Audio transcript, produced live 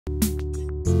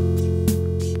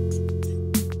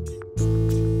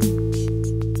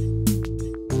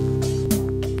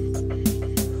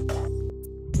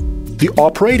The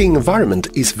operating environment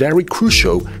is very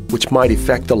crucial, which might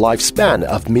affect the lifespan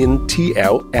of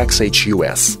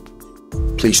Min-TL-XHUS.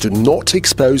 Please do not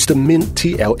expose the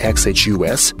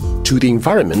Min-TL-XHUS to the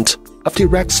environment of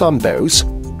direct sunballs,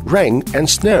 rain and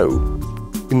snow.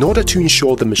 In order to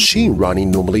ensure the machine running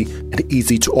normally and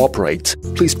easy to operate,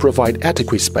 please provide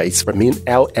adequate space for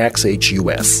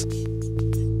Min-TL-XHUS.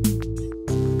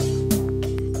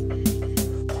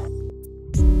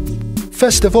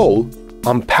 First of all,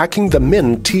 unpacking the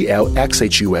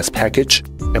Min-TL-XHUS package,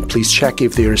 and please check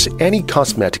if there is any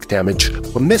cosmetic damage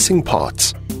or missing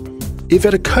parts. If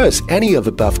it occurs any of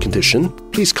the above condition,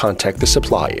 please contact the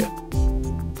supplier.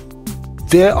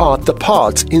 There are the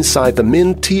parts inside the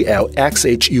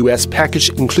Min-TL-XHUS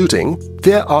package including,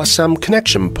 there are some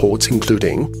connection ports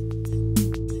including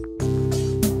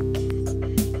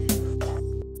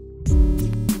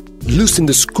loosen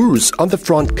the screws on the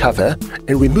front cover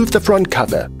and remove the front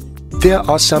cover. There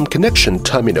are some connection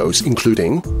terminals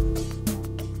including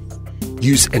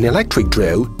use an electric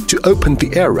drill to open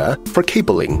the area for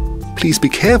cabling. Please be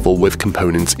careful with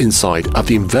components inside of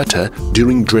the inverter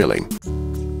during drilling.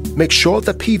 Make sure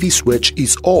the PV switch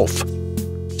is off.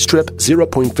 Strip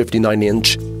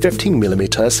 0.59-inch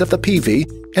 15mm of the PV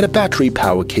and a battery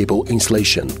power cable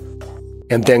insulation,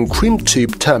 and then cream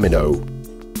tube terminal.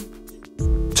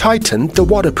 Tighten the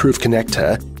waterproof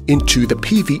connector into the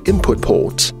PV input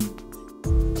port.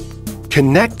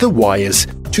 Connect the wires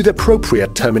to the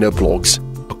appropriate terminal blocks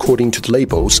according to the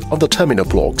labels on the terminal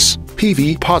blocks.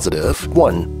 PV positive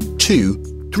 1,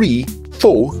 2, 3,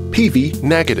 4, PV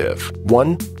negative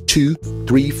 1, 2,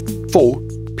 3, 4,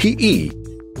 PE.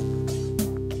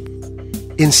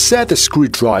 Insert the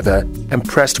screwdriver and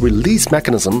press the release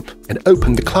mechanism and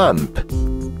open the clamp.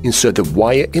 Insert the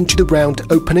wire into the round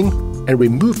opening and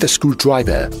remove the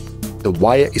screwdriver. The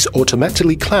wire is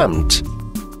automatically clamped.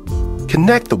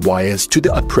 Connect the wires to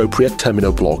the appropriate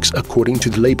terminal blocks according to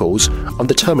the labels on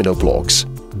the terminal blocks.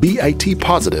 BAT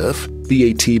positive,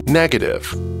 BAT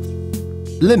negative.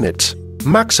 Limit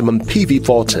maximum PV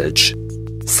voltage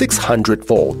 600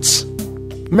 volts.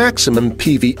 Maximum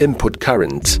PV input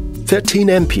current 13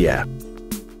 ampere.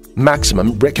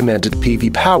 Maximum recommended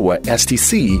PV power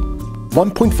STC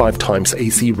 1.5 times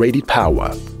AC rated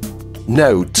power.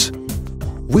 Note: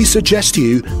 we suggest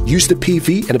you use the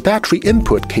PV and battery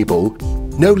input cable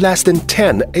no less than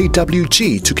 10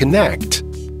 AWG to connect.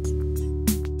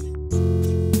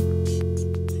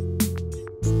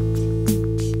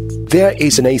 There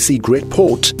is an AC grid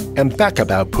port and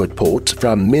backup output port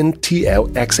from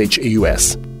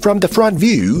Min-TL-XHUS. From the front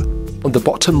view, on the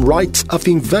bottom right of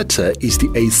the inverter is the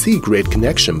AC grid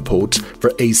connection port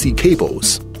for AC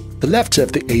cables. The left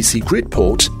of the AC grid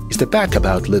port is the backup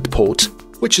outlet port,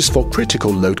 which is for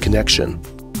critical load connection.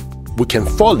 We can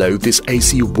follow this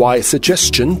AC wire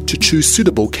suggestion to choose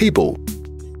suitable cable.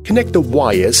 Connect the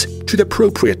wires to the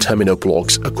appropriate terminal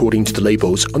blocks according to the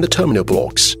labels on the terminal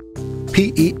blocks.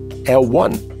 PE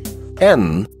L1,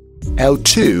 N,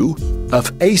 L2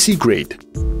 of AC grid.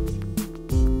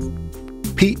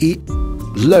 PE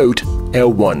load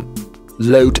L1,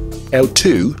 load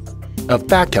L2 of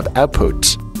backup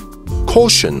output.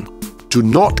 Caution: do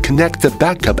not connect the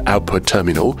backup output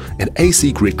terminal and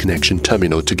AC grid connection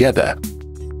terminal together.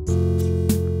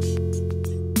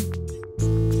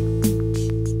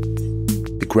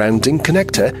 The grounding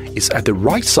connector is at the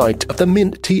right side of the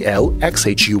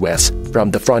Min-TL-XHUS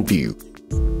from the front view.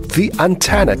 The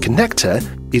antenna connector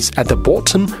is at the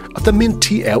bottom of the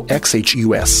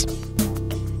Min-TL-XHUS.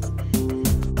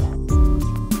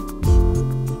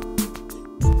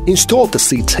 Install the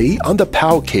CT on the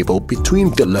power cable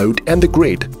between the load and the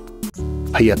grid.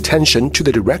 Pay attention to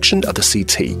the direction of the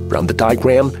CT. From the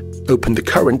diagram, open the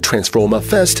current transformer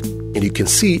first, and you can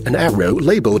see an arrow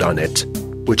labeled on it,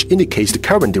 which indicates the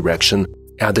current direction,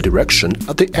 and the direction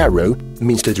of the arrow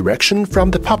means the direction from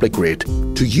the public grid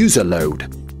to user load.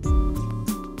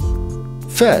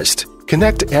 First,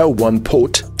 connect L1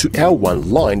 port to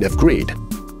L1 line of grid.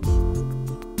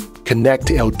 Connect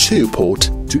L2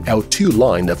 port to L2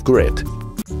 line of grid.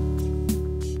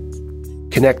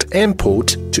 Connect N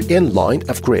port to N line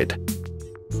of grid.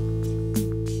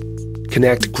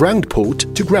 Connect ground port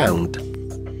to ground.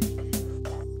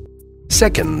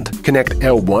 Second, connect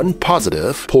L1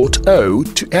 positive port O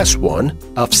to S1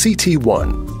 of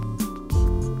CT1.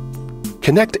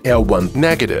 Connect L1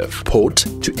 negative port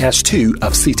to S2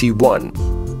 of CT1.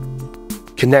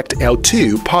 Connect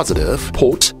L2 positive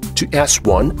port to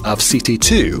S1 of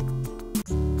CT2.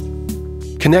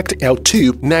 Connect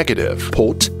L2 negative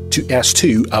port to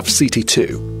S2 of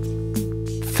CT2.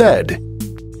 Third,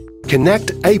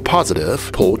 connect A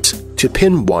positive port to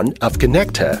pin 1 of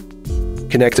connector.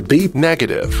 Connect B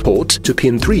negative port to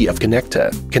pin 3 of connector.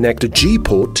 Connect G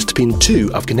port to pin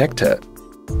 2 of connector.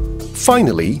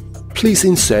 Finally, please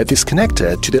insert this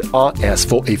connector to the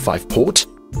RS485 port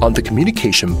on the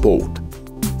communication board.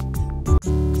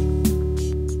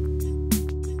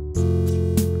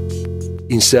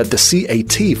 Insert the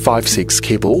CAT56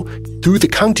 cable through the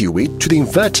conduit to the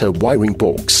inverter wiring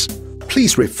box.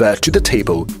 Please refer to the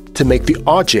table to make the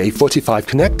RJ45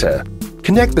 connector.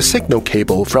 Connect the signal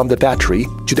cable from the battery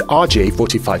to the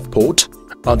RJ45 port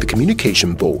on the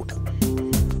communication board.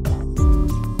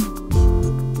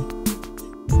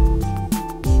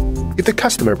 If the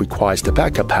customer requires the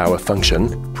backup power function,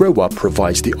 Growatt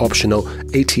provides the optional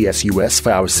ATS-US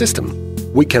for our system.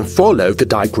 We can follow the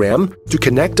diagram to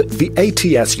connect the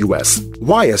ATS-US.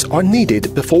 Wires are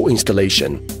needed before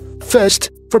installation. First,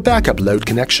 for backup load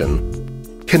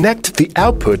connection, connect the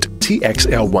output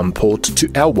TXL1 port to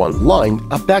L1 line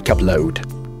of backup load.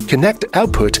 Connect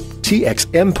output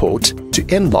TXM port to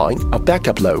N line of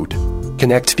backup load.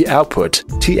 Connect the output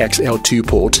TXL2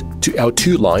 port to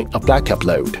L2 line of backup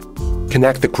load.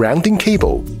 Connect the grounding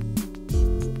cable.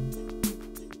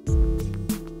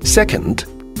 Second,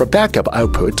 for backup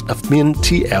output of min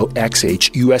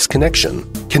TL-XH US connection,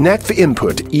 connect the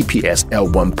input EPS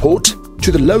L1 port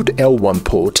to the load L1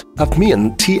 port of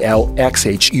min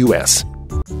TL-XH US.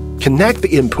 Connect the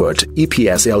input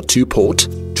EPS L2 port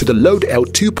to the load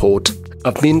L2 port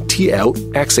of min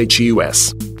TL-XH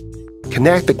US.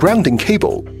 Connect the grounding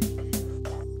cable.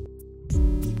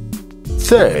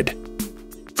 Third,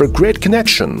 for grid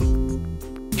connection,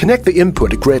 connect the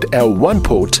input grid L1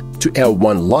 port to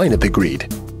L1 line of the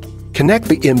grid. Connect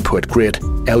the input grid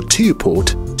L2 port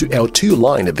to L2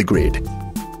 line of the grid.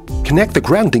 Connect the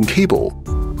grounding cable.